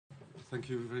Thank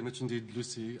you very much indeed,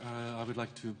 Lucy. I would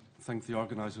like to thank the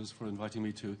organisers for inviting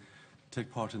me to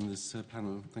take part in this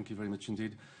panel. Thank you very much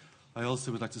indeed. I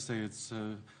also would like to say it's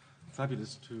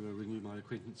fabulous to renew my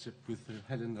acquaintanceship with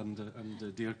Helen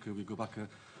and Dirk. We go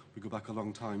back a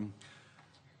long time.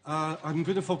 I'm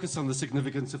going to focus on the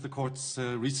significance of the court's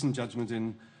recent judgment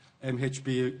in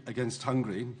MHB against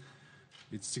Hungary.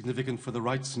 It's significant for the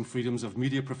rights and freedoms of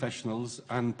media professionals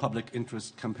and public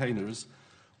interest campaigners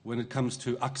when it comes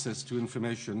to access to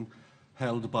information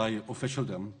held by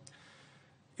officialdom.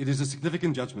 It is a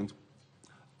significant judgment.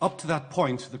 Up to that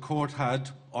point, the court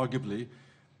had, arguably,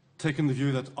 taken the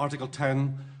view that Article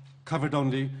 10 covered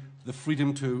only the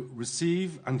freedom to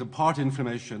receive and impart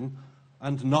information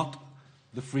and not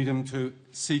the freedom to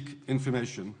seek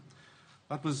information.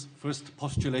 That was first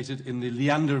postulated in the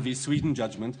Leander v. Sweden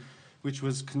judgment, which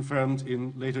was confirmed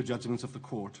in later judgments of the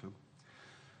court.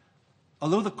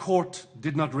 Although the court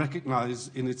did not recognise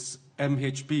in its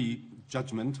MHB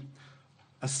judgment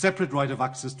a separate right of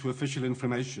access to official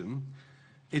information,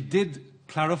 it did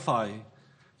clarify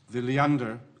the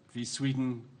Leander v.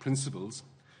 Sweden principles,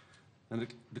 and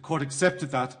the court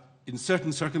accepted that in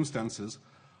certain circumstances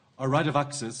a right of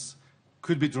access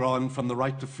could be drawn from the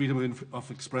right to freedom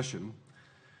of expression.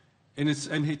 In its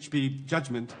MHB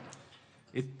judgment,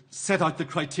 it set out the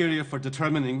criteria for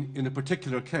determining in a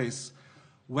particular case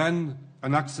when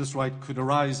an access right could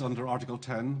arise under Article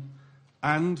 10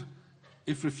 and,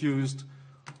 if refused,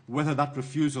 whether that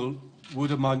refusal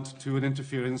would amount to an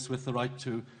interference with the right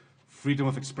to freedom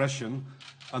of expression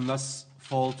and thus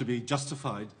fall to be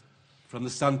justified from the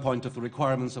standpoint of the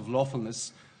requirements of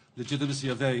lawfulness, legitimacy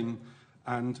of aim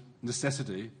and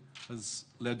necessity, as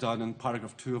laid down in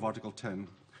paragraph 2 of Article 10.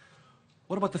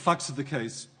 What about the facts of the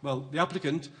case? Well, the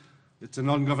applicant, it's a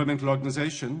non-governmental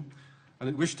organisation, and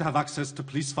it wished to have access to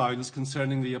police files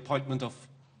concerning the appointment of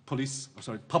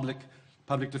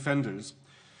public defenders.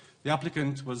 The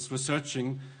applicant was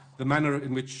researching the manner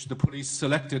in which the police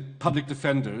selected public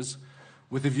defenders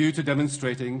with a view to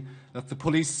demonstrating that the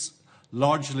police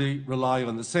largely rely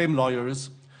on the same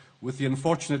lawyers, with the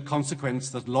unfortunate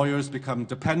consequence that lawyers become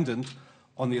dependent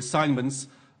on the assignments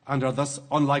and are thus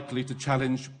unlikely to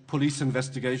challenge police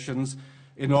investigations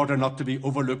in order not to be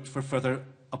overlooked for further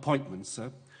appointments.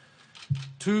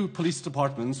 Two police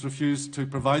departments refused to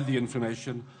provide the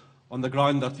information on the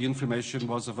ground that the information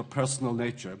was of a personal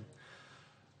nature.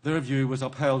 Their view was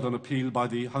upheld on appeal by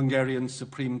the Hungarian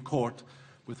Supreme Court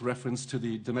with reference to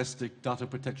the domestic data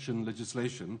protection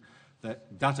legislation, the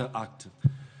Data Act.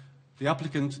 The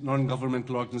applicant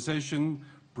non-governmental organisation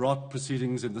brought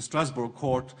proceedings in the Strasbourg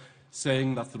court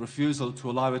saying that the refusal to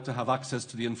allow it to have access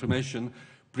to the information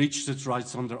breached its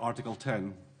rights under Article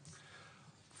 10.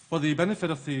 For the benefit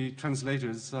of the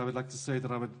translators, I would like to say that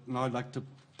I would now like to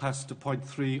pass to point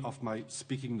 3 of my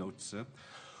speaking notes.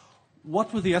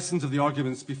 What were the essence of the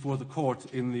arguments before the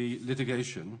court in the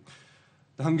litigation?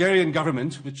 The Hungarian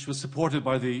government, which was supported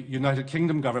by the United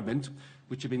Kingdom government,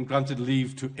 which had been granted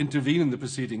leave to intervene in the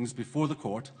proceedings before the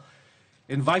court,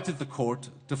 invited the court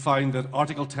to find that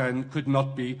Article 10 could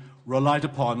not be relied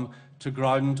upon to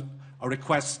ground a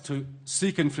request to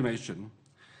seek information.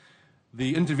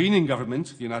 The intervening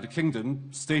government, the United Kingdom,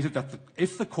 stated that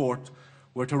if the court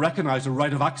were to recognise a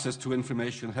right of access to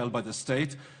information held by the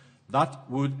state, that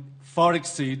would far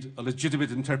exceed a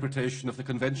legitimate interpretation of the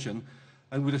Convention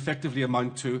and would effectively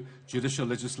amount to judicial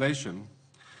legislation.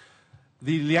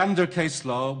 The Leander case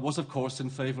law was, of course, in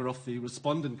favour of the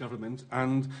respondent government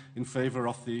and in favour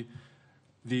of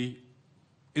the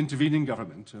intervening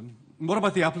government. What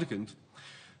about the applicant?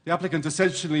 The applicant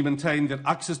essentially maintained that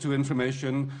access to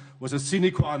information was a sine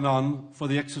qua non for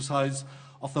the exercise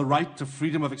of the right to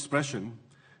freedom of expression.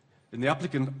 In the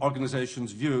applicant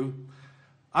organisation's view,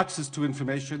 access to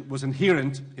information was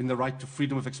inherent in the right to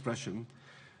freedom of expression,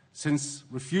 since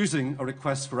refusing a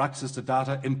request for access to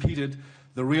data impeded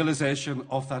the realisation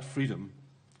of that freedom.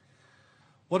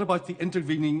 What about the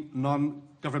intervening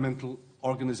non-governmental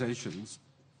organisations?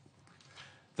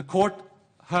 The court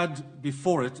had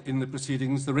before it in the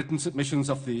proceedings the written submissions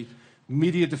of the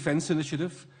Media Defence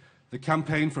Initiative, the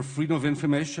Campaign for Freedom of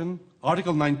Information,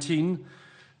 Article 19,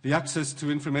 the Access to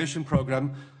Information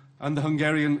Programme, and the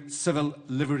Hungarian Civil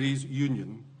Liberties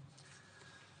Union.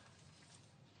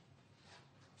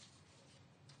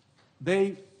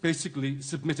 They basically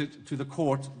submitted to the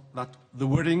court that the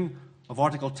wording of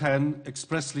Article 10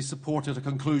 expressly supported a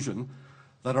conclusion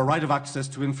that a right of access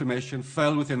to information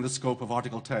fell within the scope of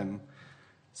Article 10,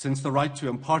 since the right to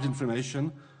impart information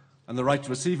and the right to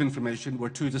receive information were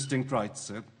two distinct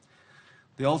rights.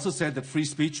 They also said that free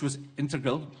speech was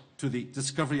integral to the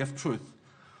discovery of truth.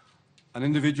 An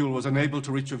individual was unable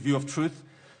to reach a view of truth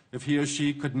if he or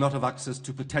she could not have access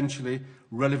to potentially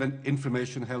relevant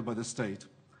information held by the state.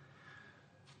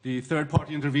 The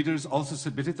third-party interveners also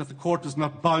submitted that the court is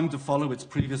not bound to follow its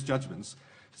previous judgments,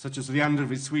 such as Leander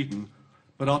v. Sweden,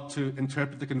 but ought to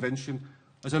interpret the Convention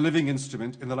as a living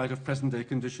instrument in the light of present-day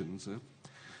conditions.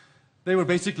 They were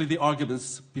basically the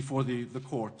arguments before the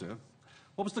court.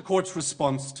 What was the court's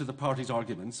response to the parties'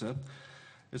 arguments?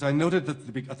 As I noted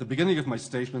at the beginning of my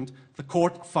statement, the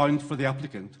court found for the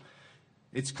applicant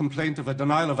its complaint of a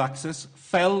denial of access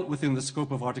fell within the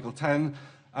scope of Article 10,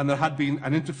 and there had been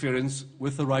an interference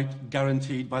with the right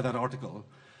guaranteed by that article.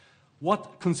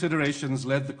 What considerations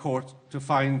led the court to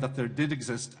find that there did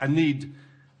exist a need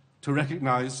to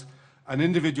recognise an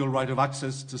individual right of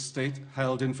access to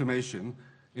state-held information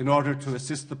in order to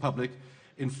assist the public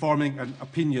in forming an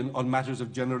opinion on matters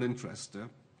of general interest?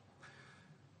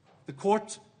 The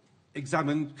court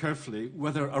examined carefully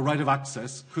whether a right of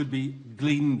access could be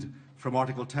gleaned from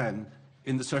Article 10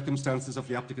 in the circumstances of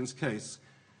the applicant's case.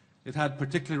 It had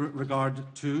particular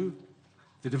regard to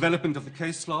the development of the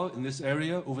case law in this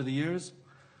area over the years,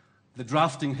 the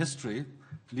drafting history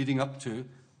leading up to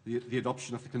the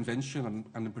adoption of the Convention,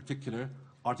 and in particular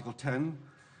Article 10.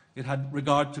 It had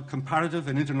regard to comparative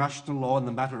and international law in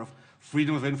the matter of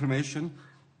freedom of information,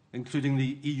 including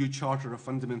the EU Charter of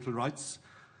Fundamental Rights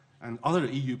and other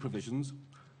EU provisions,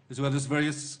 as well as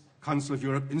various Council of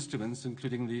Europe instruments,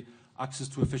 including the Access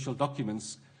to Official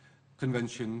Documents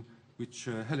Convention, which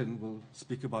Helen will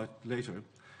speak about later.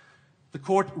 The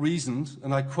court reasoned,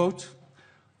 and I quote,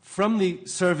 "From the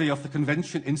survey of the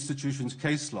Convention institution's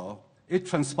case law, it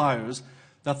transpires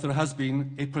that there has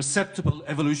been a perceptible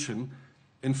evolution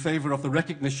in favour of the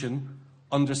recognition,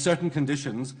 under certain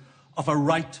conditions, of a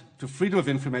right to freedom of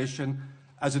information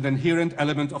as an inherent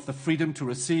element of the freedom to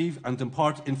receive and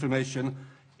impart information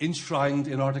enshrined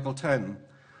in Article 10.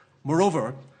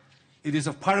 Moreover, it is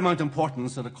of paramount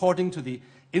importance that according to the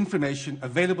information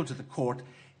available to the court,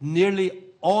 nearly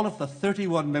all of the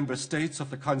 31 member states of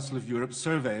the Council of Europe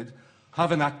surveyed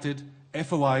have enacted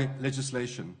FOI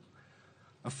legislation.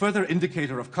 A further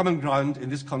indicator of common ground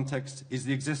in this context is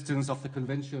the existence of the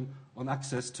Convention on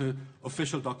Access to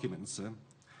Official Documents.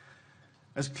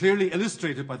 As clearly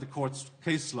illustrated by the court's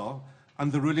case law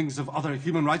and the rulings of other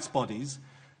human rights bodies,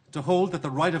 to hold that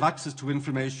the right of access to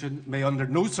information may under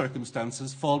no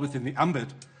circumstances fall within the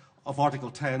ambit of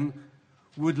Article 10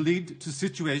 would lead to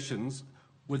situations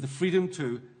where the freedom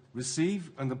to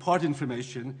receive and impart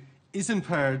information is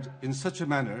impaired in such a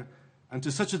manner and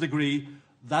to such a degree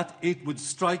that it would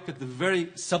strike at the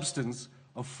very substance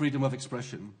of freedom of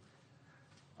expression.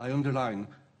 I underline,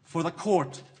 for the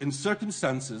court, in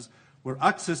circumstances where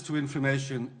access to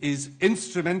information is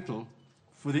instrumental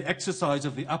for the exercise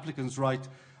of the applicant's right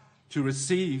to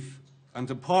receive and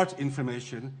impart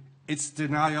information, its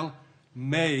denial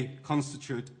may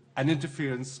constitute an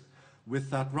interference with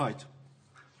that right.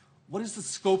 What is the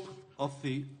scope of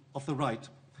the right?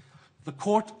 The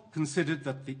court considered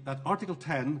that Article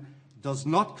 10 does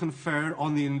not confer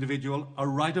on the individual a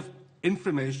right of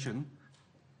information,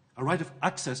 a right of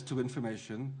access to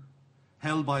information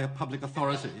held by a public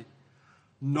authority,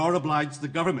 nor oblige the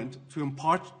government to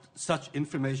impart such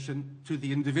information to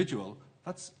the individual.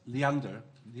 That's Leander.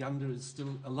 Leander is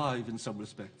still alive in some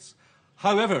respects.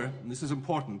 However, and this is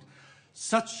important,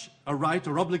 such a right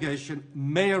or obligation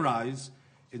may arise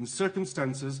in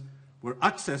circumstances where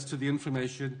access to the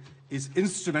information is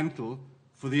instrumental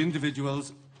for the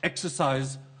individual's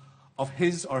exercise of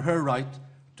his or her right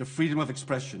to freedom of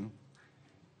expression,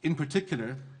 in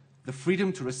particular, the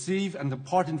freedom to receive and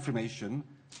impart information,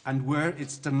 and where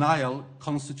its denial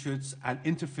constitutes an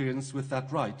interference with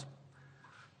that right.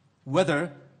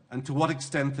 Whether and to what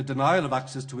extent the denial of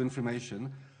access to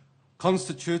information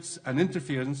constitutes an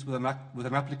interference with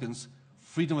an applicant's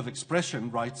freedom of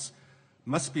expression rights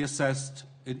must be assessed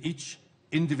in each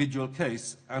individual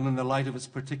case and in the light of its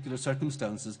particular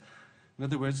circumstances. In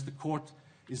other words, the court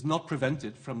is not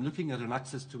prevented from looking at an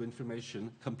access to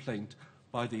information complaint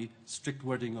by the strict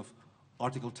wording of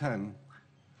Article 10.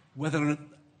 Whether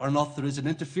or not there is an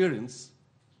interference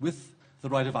with the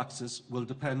right of access will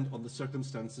depend on the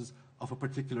circumstances of a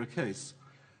particular case.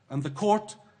 And the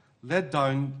court laid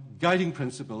down guiding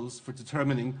principles for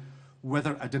determining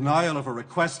whether a denial of a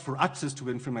request for access to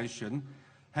information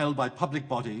held by public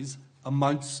bodies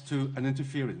amounts to an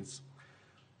interference.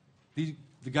 The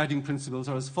guiding principles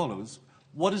are as follows.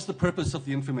 What is the purpose of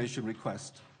the information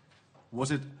request? Was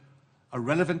it a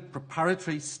relevant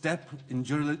preparatory step in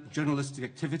journalistic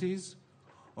activities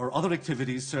or other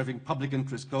activities serving public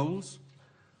interest goals?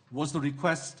 Was the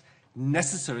request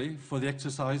necessary for the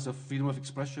exercise of freedom of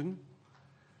expression?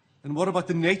 And what about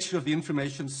the nature of the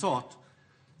information sought?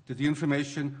 did the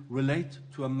information relate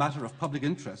to a matter of public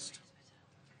interest?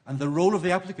 And the role of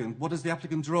the applicant, what is the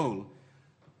applicant's role?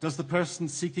 Does the person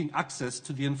seeking access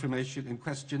to the information in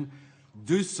question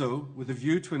do so with a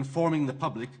view to informing the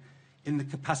public in the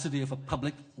capacity of a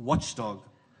public watchdog?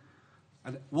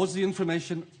 And was the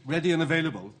information ready and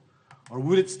available, or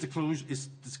would its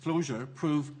disclosure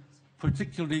prove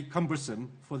particularly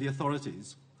cumbersome for the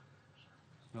authorities?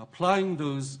 Now, applying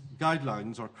those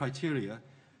guidelines or criteria,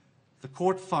 the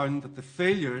court found that the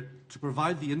failure to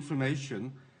provide the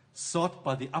information sought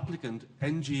by the applicant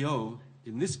NGO,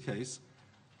 in this case,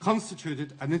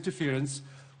 constituted an interference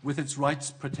with its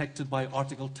rights protected by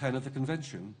Article 10 of the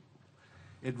Convention.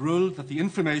 It ruled that the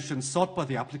information sought by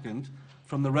the applicant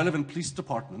from the relevant police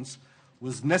departments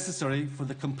was necessary for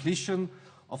the completion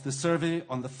of the survey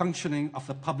on the functioning of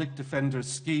the public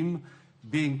defender's scheme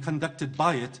being conducted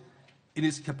by it in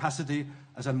its capacity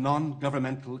as a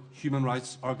non-governmental human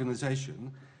rights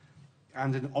organisation,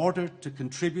 and in order to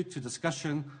contribute to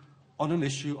discussion on an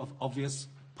issue of obvious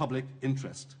public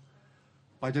interest.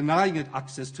 By denying it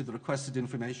access to the requested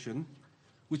information,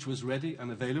 which was ready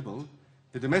and available,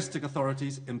 the domestic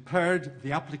authorities impaired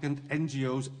the applicant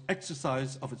NGO's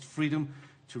exercise of its freedom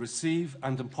to receive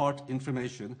and impart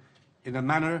information in a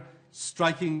manner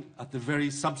striking at the very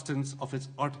substance of its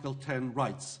Article 10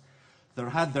 rights. There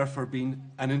had therefore been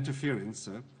an interference.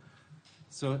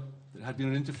 So there had been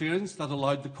an interference that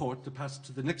allowed the court to pass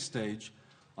to the next stage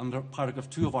under paragraph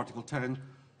 2 of Article 10,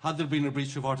 had there been a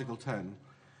breach of Article 10.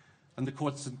 And the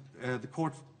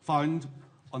court found,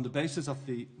 on the basis of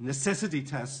the necessity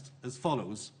test, as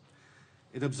follows.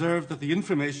 It observed that the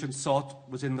information sought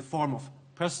was in the form of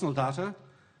personal data,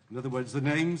 in other words, the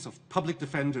names of public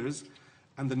defenders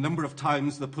and the number of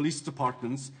times the police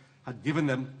departments had given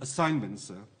them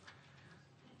assignments.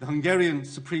 The Hungarian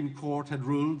Supreme Court had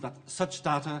ruled that such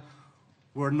data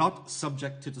were not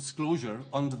subject to disclosure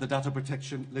under the data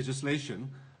protection legislation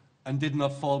and did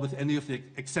not fall with any of the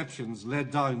exceptions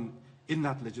laid down in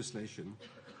that legislation.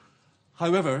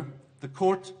 However, the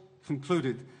court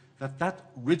concluded that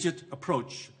that rigid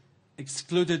approach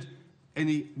excluded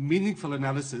any meaningful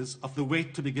analysis of the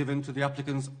weight to be given to the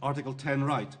applicant's Article 10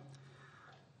 right.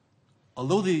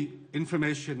 Although the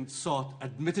information sought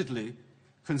admittedly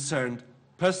concerned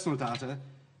personal data,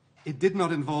 it did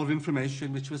not involve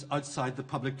information which was outside the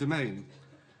public domain.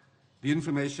 The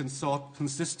information sought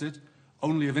consisted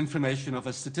only of information of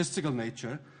a statistical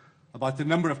nature about the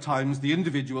number of times the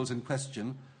individuals in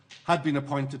question had been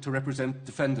appointed to represent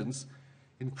defendants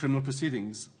in criminal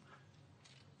proceedings.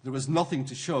 There was nothing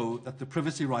to show that the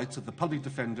privacy rights of the public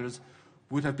defenders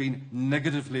would have been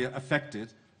negatively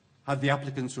affected had the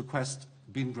applicant's request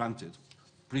been granted.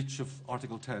 Breach of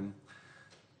Article 10.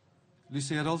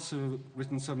 Lucy had also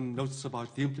written some notes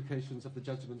about the implications of the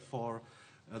judgment for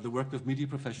the work of media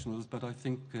professionals, but I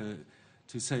think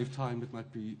to save time it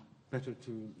might be better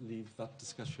to leave that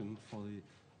discussion for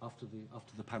after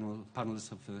the panelists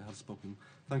have spoken.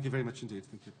 Thank you very much indeed.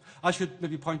 Thank you. I should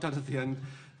maybe point out at the end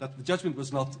that the judgment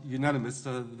was not unanimous.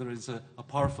 There is a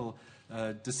powerful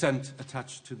dissent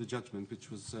attached to the judgment,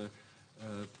 which was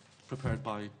prepared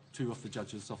by two of the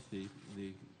judges of the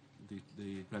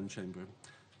Grand Chamber.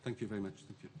 Thank you very much.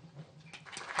 Thank you.